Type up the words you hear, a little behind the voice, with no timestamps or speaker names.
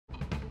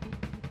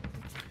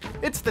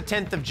It's the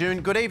 10th of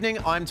June. Good evening,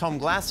 I'm Tom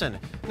Glasson.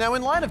 Now,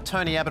 in light of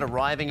Tony Abbott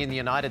arriving in the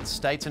United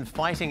States and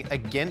fighting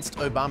against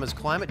Obama's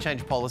climate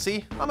change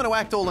policy, I'm going to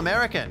act all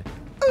American.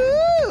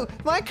 Ooh,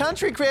 my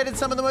country created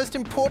some of the most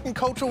important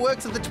cultural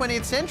works of the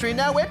 20th century.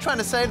 Now we're trying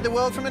to save the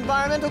world from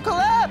environmental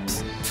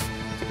collapse.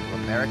 Typical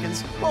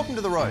Americans. Welcome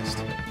to The Roast.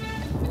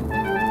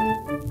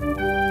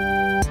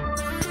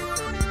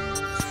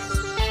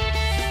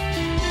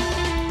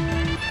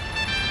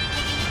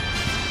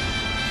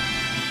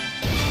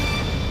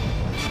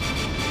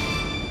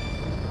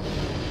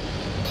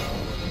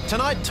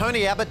 Tonight,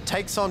 Tony Abbott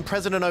takes on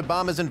President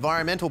Obama's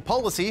environmental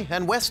policy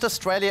and West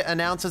Australia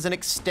announces an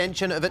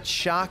extension of its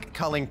shark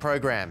culling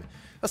program.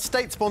 A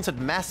state-sponsored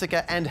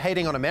massacre and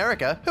hating on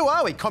America. Who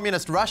are we,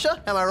 Communist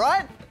Russia? Am I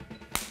right?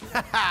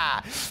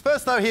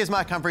 First, though, here's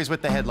Mark Humphries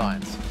with the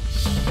headlines.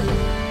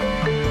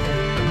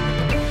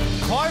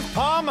 Clive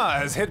Palmer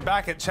has hit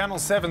back at Channel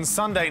 7's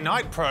Sunday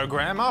night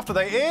program after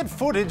they aired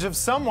footage of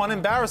someone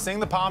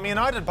embarrassing the Palmer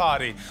United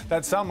Party.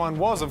 That someone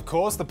was, of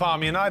course, the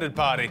Palmer United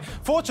Party.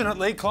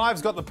 Fortunately,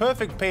 Clive's got the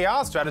perfect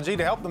PR strategy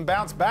to help them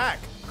bounce back.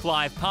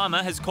 Clive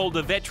Palmer has called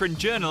a veteran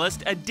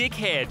journalist a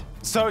dickhead.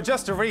 So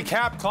just to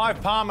recap,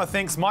 Clive Palmer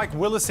thinks Mike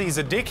Willisey's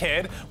a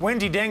dickhead,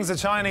 Wendy Deng's a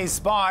Chinese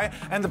spy,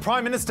 and the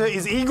Prime Minister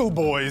is Eagle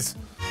Boys.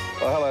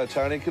 Oh, hello,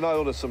 Tony. Can I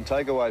order some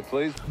takeaway,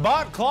 please?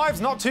 But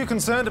Clive's not too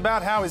concerned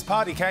about how his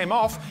party came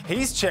off.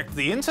 He's checked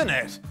the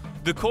internet.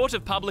 The Court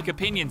of Public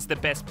Opinion's the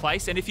best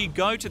place, and if you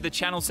go to the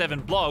Channel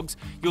 7 blogs,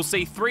 you'll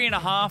see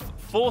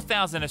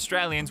 4,500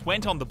 Australians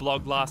went on the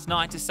blog last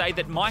night to say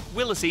that Mike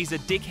Willisey's a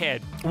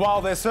dickhead. While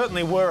there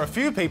certainly were a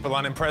few people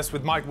unimpressed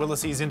with Mike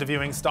Willisey's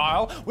interviewing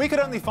style, we could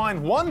only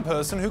find one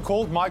person who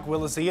called Mike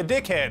Willisey a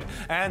dickhead,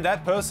 and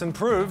that person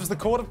proves the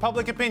Court of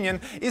Public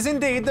Opinion is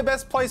indeed the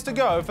best place to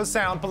go for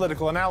sound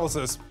political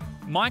analysis.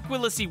 Mike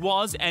Willisey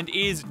was and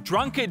is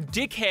drunkard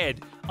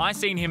dickhead. I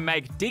seen him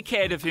make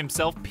dickhead of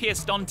himself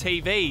pissed on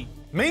TV.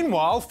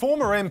 Meanwhile,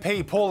 former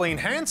MP Pauline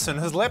Hanson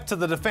has leapt to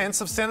the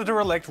defence of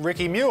Senator-elect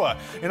Ricky Muir.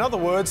 In other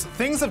words,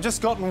 things have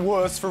just gotten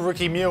worse for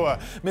Ricky Muir.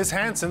 Ms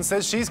Hanson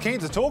says she's keen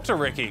to talk to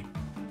Ricky.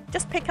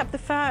 Just pick up the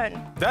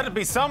phone. That'd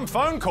be some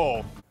phone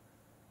call.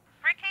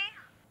 Ricky?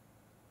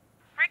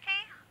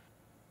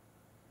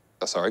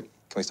 Oh, sorry, can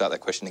we start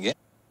that question again?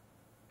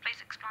 Please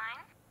explain.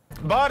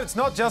 But it's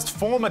not just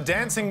former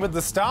Dancing with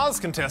the Stars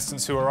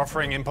contestants who are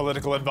offering him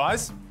political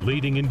advice.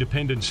 Leading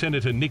independent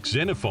Senator Nick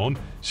Xenophon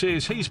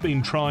says he's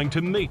been trying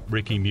to meet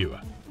Ricky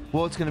Muir.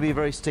 Well, it's going to be a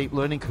very steep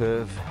learning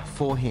curve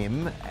for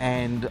him,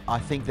 and I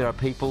think there are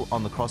people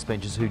on the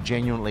crossbenches who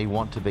genuinely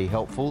want to be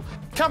helpful.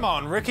 Come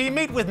on, Ricky,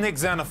 meet with Nick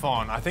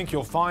Xenophon. I think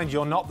you'll find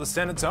you're not the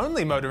Senate's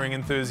only motoring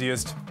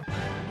enthusiast.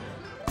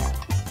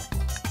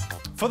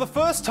 For the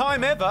first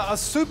time ever, a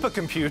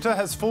supercomputer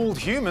has fooled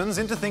humans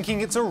into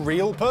thinking it's a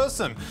real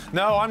person.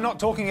 No, I'm not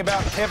talking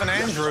about Kevin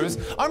Andrews.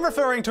 I'm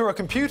referring to a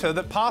computer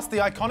that passed the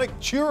iconic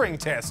Turing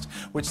test,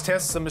 which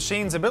tests a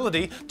machine's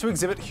ability to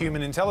exhibit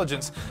human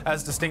intelligence,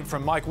 as distinct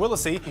from Mike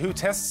Willisey, who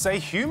tests a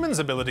human's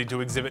ability to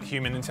exhibit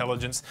human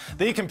intelligence.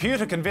 The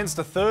computer convinced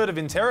a third of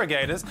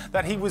interrogators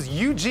that he was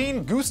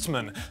Eugene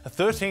Gustman, a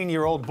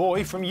 13-year-old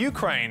boy from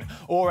Ukraine,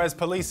 or as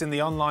police in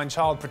the online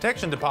child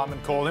protection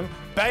department call him,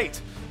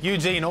 bait.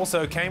 Eugene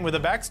also came with a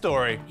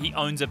backstory. He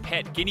owns a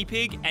pet guinea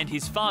pig and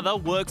his father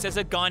works as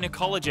a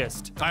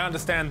gynecologist. I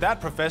understand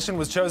that profession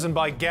was chosen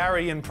by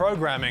Gary in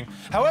programming.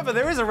 However,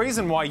 there is a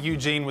reason why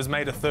Eugene was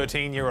made a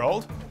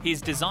 13-year-old.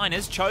 His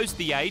designers chose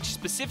the age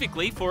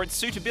specifically for its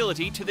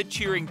suitability to the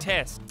Turing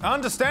test.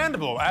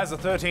 Understandable. As a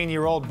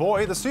 13-year-old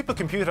boy, the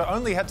supercomputer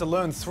only had to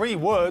learn 3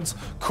 words: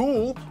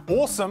 cool,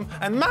 awesome,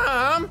 and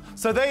mom.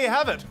 So there you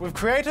have it. We've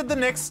created the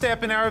next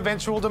step in our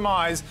eventual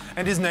demise,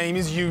 and his name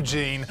is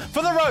Eugene.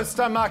 For The Roast,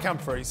 I'm Mark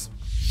Humphries.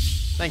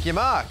 Thank you,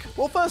 Mark.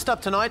 Well, first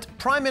up tonight,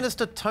 Prime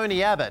Minister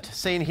Tony Abbott,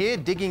 seen here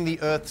digging the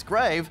Earth's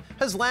grave,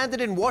 has landed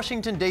in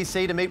Washington,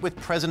 D.C. to meet with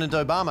President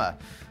Obama.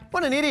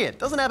 What an idiot.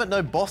 Doesn't Abbott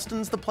know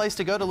Boston's the place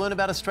to go to learn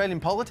about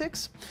Australian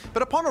politics?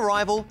 But upon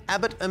arrival,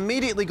 Abbott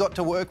immediately got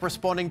to work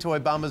responding to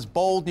Obama's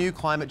bold new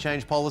climate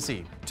change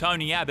policy.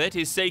 Tony Abbott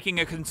is seeking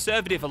a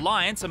conservative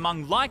alliance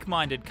among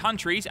like-minded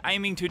countries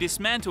aiming to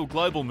dismantle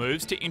global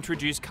moves to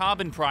introduce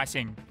carbon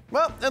pricing.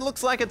 Well, it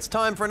looks like it's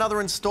time for another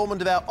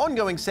instalment of our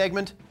ongoing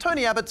segment,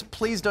 Tony Abbott's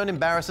Please Don't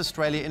Embarrass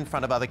Australia in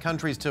Front of Other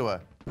Countries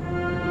tour.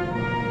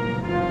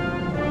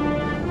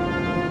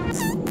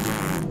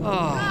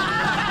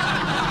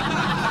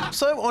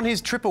 So, on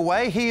his trip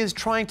away, he is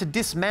trying to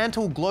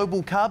dismantle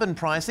global carbon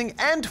pricing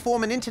and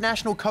form an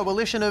international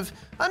coalition of,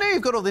 I know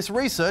you've got all this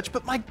research,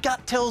 but my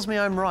gut tells me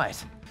I'm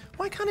right.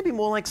 Why can't he be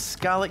more like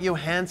Scarlett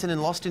Johansson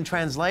in Lost in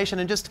Translation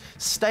and just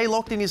stay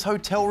locked in his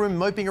hotel room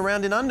moping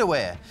around in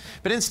underwear?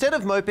 But instead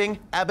of moping,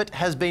 Abbott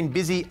has been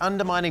busy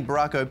undermining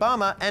Barack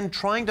Obama and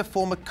trying to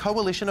form a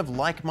coalition of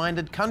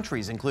like-minded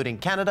countries, including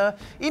Canada,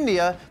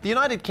 India, the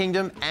United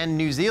Kingdom and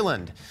New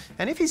Zealand.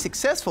 And if he's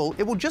successful,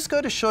 it will just go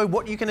to show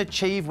what you can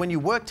achieve when you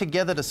work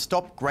together to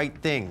stop great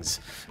things.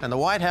 And the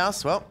White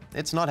House, well,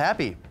 it's not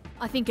happy.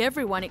 I think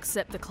everyone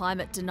except the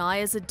climate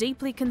deniers are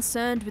deeply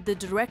concerned with the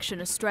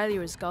direction Australia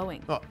is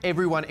going. Oh,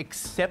 everyone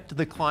except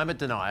the climate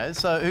deniers?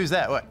 So who's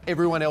that? What,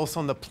 everyone else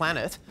on the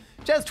planet?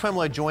 Jazz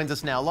Twemlow joins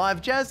us now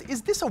live. Jazz,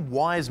 is this a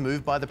wise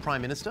move by the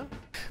Prime Minister?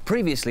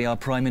 Previously, our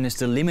Prime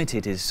Minister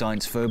limited his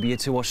science phobia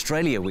to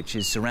Australia, which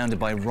is surrounded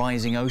by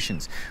rising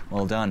oceans.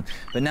 Well done.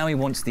 But now he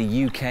wants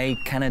the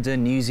UK, Canada,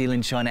 New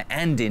Zealand, China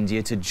and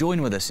India to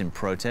join with us in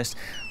protest,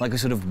 like a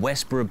sort of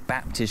Westboro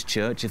Baptist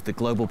church if the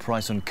global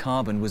price on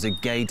carbon was a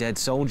gay dead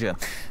soldier.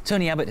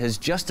 Tony Abbott has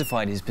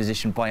justified his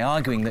position by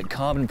arguing that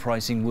carbon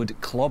pricing would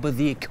clobber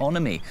the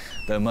economy,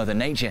 though Mother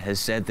Nature has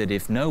said that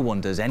if no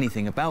one does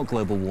anything about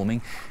global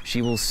warming,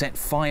 she will set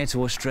fire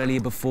to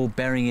Australia before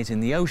burying it in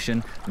the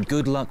ocean.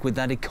 Good luck with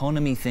that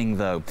economy thing,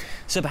 though.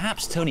 So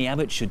perhaps Tony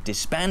Abbott should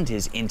disband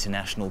his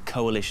international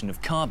coalition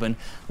of carbon,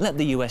 let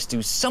the US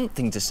do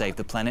something to save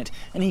the planet,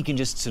 and he can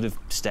just sort of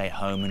stay at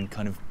home and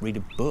kind of read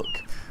a book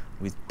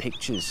with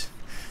pictures.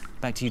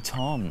 Back to you,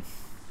 Tom.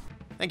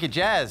 Thank you,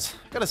 Jazz.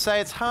 Gotta say,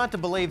 it's hard to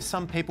believe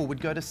some people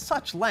would go to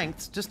such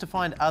lengths just to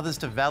find others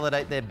to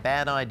validate their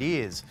bad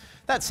ideas.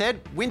 That said,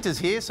 winter's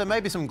here, so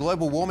maybe some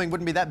global warming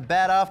wouldn't be that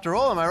bad after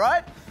all, am I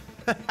right?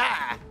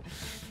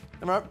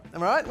 Am I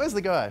right? Where's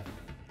the guy?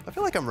 I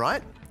feel like I'm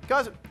right.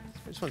 Guys,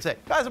 just one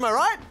sec. Guys, am I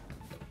right?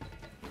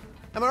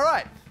 Am I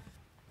right?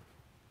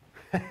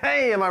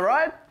 Hey, am I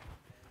right?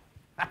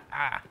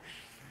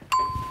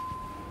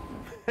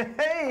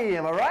 Hey,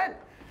 am I right?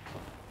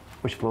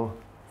 Which floor?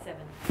 7.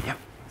 Yep.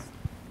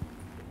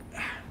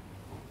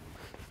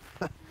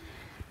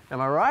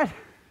 Am I right?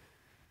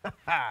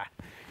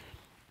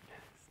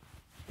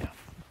 Yeah.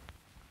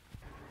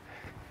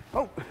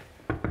 Oh,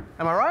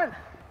 am I right?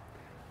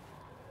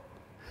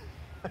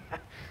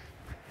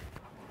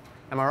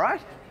 Am I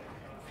right?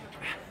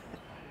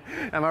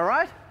 Am I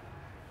right?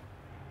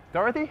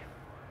 Dorothy?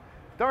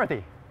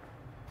 Dorothy?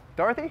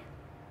 Dorothy?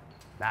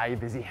 Nah, you're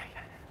busy.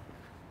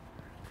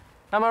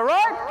 Am I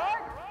right?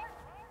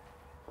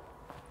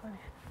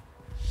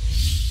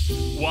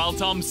 While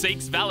Tom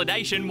seeks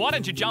validation, why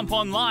don't you jump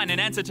online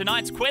and answer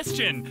tonight's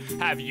question?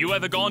 Have you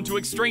ever gone to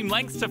extreme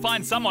lengths to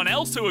find someone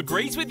else who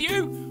agrees with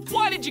you?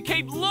 Why did you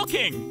keep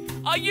looking?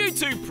 Are you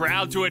too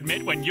proud to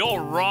admit when you're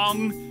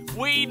wrong?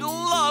 We'd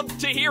love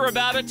to hear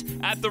about it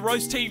at the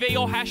Roast TV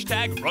or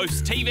hashtag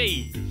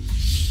RoastTV.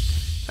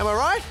 Am I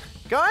right,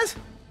 guys?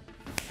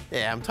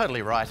 Yeah, I'm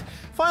totally right.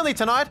 Finally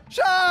tonight,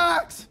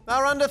 sharks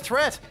are under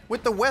threat,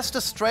 with the West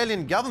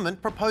Australian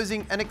government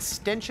proposing an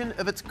extension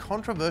of its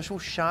controversial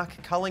shark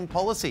culling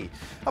policy.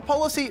 A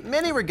policy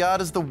many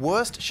regard as the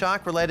worst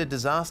shark-related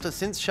disaster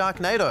since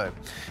Sharknado.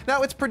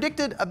 Now, it's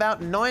predicted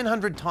about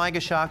 900 tiger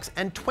sharks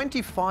and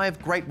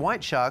 25 great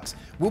white sharks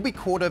will be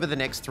caught over the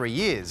next 3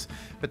 years.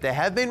 But there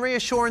have been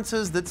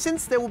reassurances that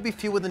since there will be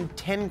fewer than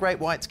 10 great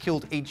whites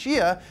killed each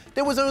year,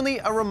 there was only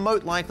a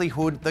remote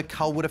likelihood the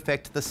cull would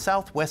affect the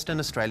southwestern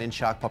Australian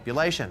shark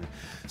population.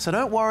 So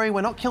don't worry,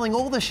 we're not killing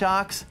all the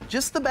sharks,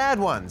 just the bad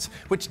ones,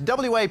 which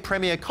WA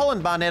Premier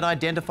Colin Barnett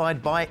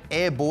identified by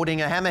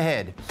airboarding a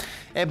hammerhead.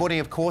 Airboarding,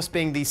 of course,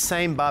 being the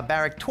same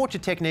barbaric torture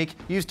technique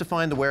used to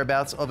find the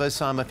whereabouts of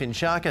Osama bin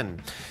Laden.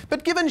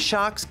 But given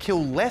sharks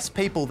kill less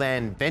people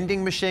than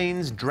vending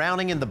machines,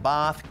 drowning in the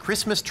bath,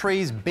 Christmas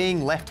trees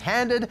being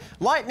left-handed,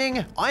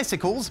 lightning,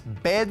 icicles,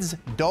 beds,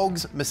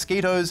 dogs,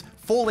 mosquitoes,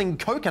 falling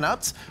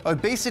coconuts,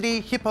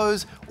 obesity,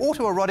 hippos,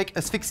 autoerotic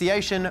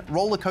asphyxiation,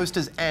 roller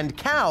coasters and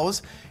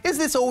cows, is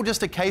this all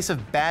just a case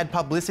of bad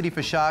publicity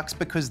for sharks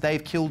because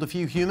they've killed a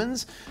few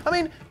humans? I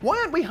mean, why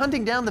aren't we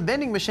hunting down the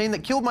vending machine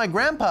that killed my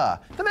grandpa?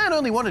 The man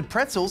only wanted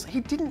pretzels,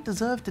 he didn't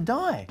deserve to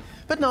die.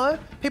 But no,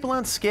 people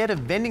aren't scared of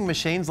vending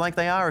machines like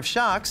they are of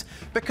sharks,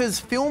 because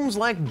films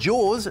like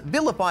Jaws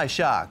vilify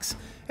sharks.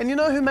 And you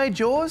know who made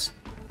Jaws?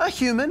 A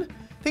human.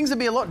 Things would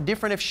be a lot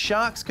different if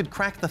sharks could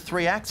crack the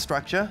 3-act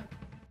structure.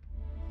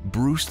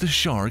 Bruce the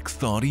shark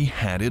thought he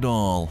had it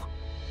all.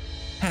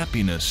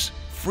 Happiness,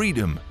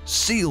 freedom,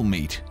 seal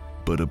meat.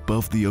 But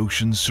above the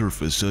ocean's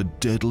surface, a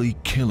deadly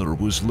killer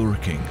was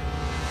lurking.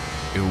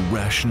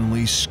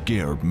 Irrationally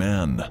scared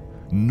man.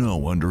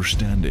 No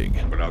understanding.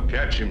 But I'll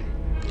catch him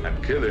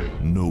and kill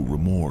him. No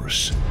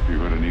remorse. You're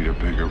gonna need a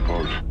bigger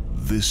boat.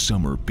 This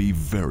summer, be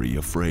very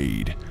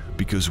afraid.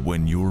 Because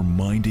when you're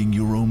minding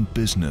your own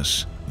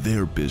business,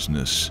 their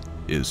business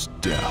is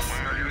death.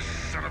 Well, you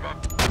son of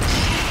a...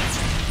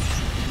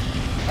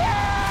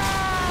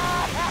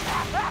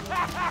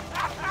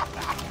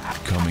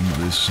 Coming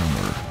this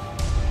summer,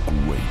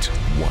 Great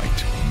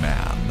White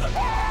Man.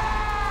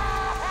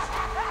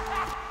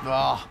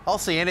 Oh, I'll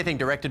see anything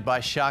directed by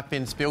Shark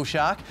Fin Spill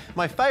Shark.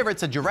 My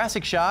favourites are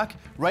Jurassic Shark,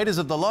 Raiders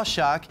of the Lost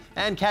Shark,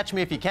 and Catch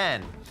Me If You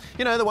Can.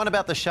 You know, the one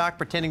about the shark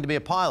pretending to be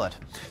a pilot.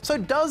 So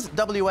does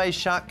WA's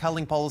shark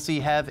culling policy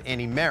have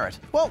any merit?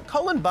 Well,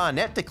 Colin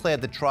Barnett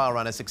declared the trial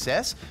run a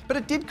success, but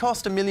it did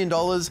cost $1 million,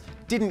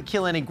 didn't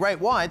kill any great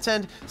whites,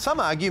 and some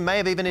argue may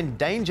have even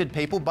endangered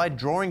people by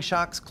drawing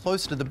sharks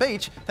closer to the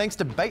beach thanks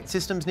to bait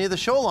systems near the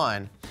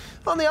shoreline.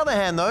 On the other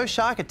hand though,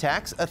 shark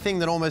attacks, a thing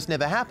that almost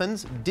never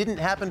happens, didn't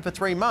happen for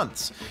 3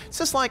 months. It's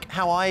just like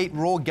how I eat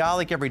raw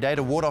garlic every day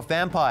to ward off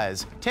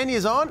vampires. 10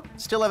 years on,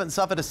 still haven't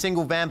suffered a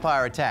single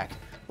vampire attack.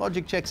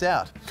 Logic checks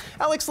out.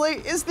 Alex Lee,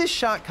 is this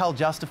shark cull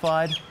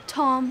justified?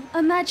 Tom,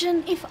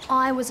 imagine if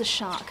I was a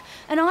shark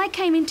and I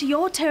came into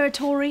your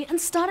territory and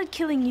started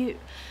killing you.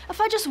 If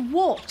I just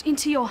walked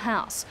into your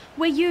house,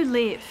 where you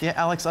live. Yeah,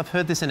 Alex, I've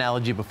heard this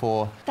analogy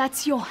before.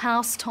 That's your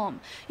house, Tom.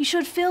 You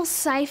should feel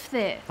safe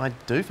there. I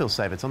do feel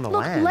safe, it's on the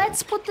land. Look,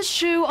 let's put the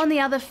shoe on the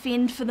other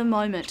fin for the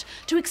moment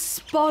to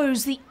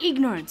expose the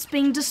ignorance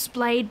being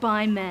displayed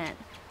by man.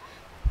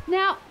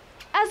 Now,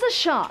 as a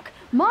shark,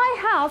 my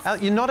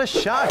house... You're not a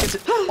shark, it's...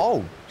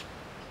 Oh.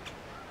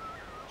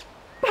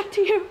 Back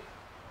to you.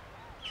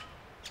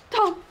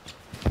 Tom.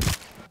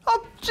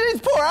 Oh,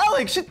 jeez, poor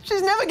Alex.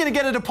 She's never going to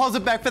get a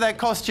deposit back for that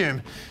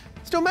costume.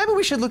 Still, maybe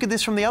we should look at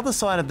this from the other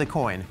side of the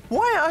coin.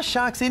 Why are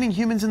sharks eating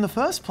humans in the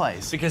first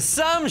place? Because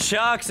some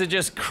sharks are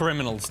just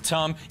criminals,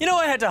 Tom. You know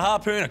I had to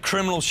harpoon a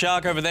criminal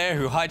shark over there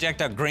who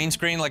hijacked our green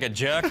screen like a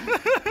jerk?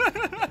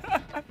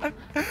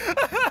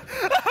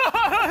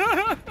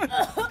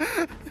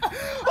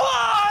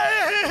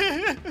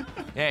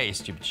 Yeah, you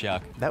stupid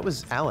shark. That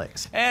was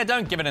Alex.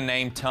 Don't give it a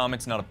name, Tom.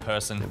 It's not a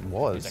person. It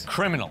was. It's a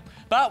criminal.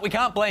 But we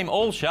can't blame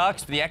all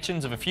sharks for the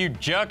actions of a few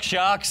jerk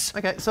sharks.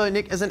 Okay, so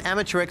Nick, as an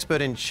amateur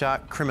expert in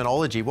shark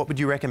criminology, what would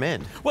you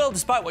recommend? Well,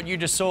 despite what you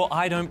just saw,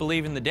 I don't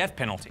believe in the death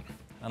penalty.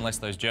 Unless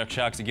those jerk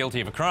sharks are guilty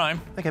of a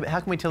crime. Okay, but how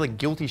can we tell a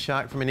guilty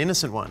shark from an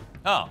innocent one?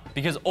 Oh,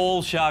 because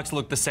all sharks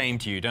look the same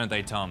to you, don't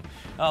they, Tom?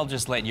 I'll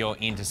just let your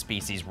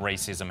interspecies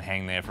racism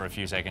hang there for a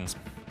few seconds.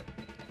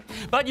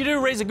 But you do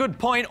raise a good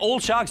point, all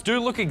sharks do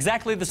look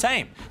exactly the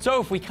same.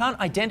 So if we can't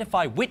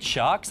identify which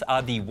sharks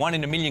are the 1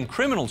 in a million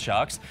criminal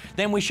sharks,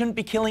 then we shouldn't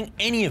be killing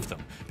any of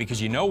them.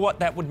 Because you know what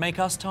that would make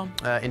us, Tom?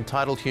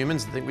 Entitled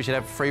humans think we should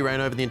have free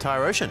reign over the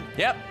entire ocean.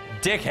 Yep,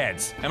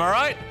 dickheads. Am I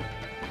right?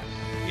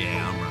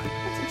 Yeah, I'm right.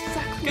 That's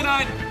exactly... Good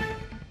night.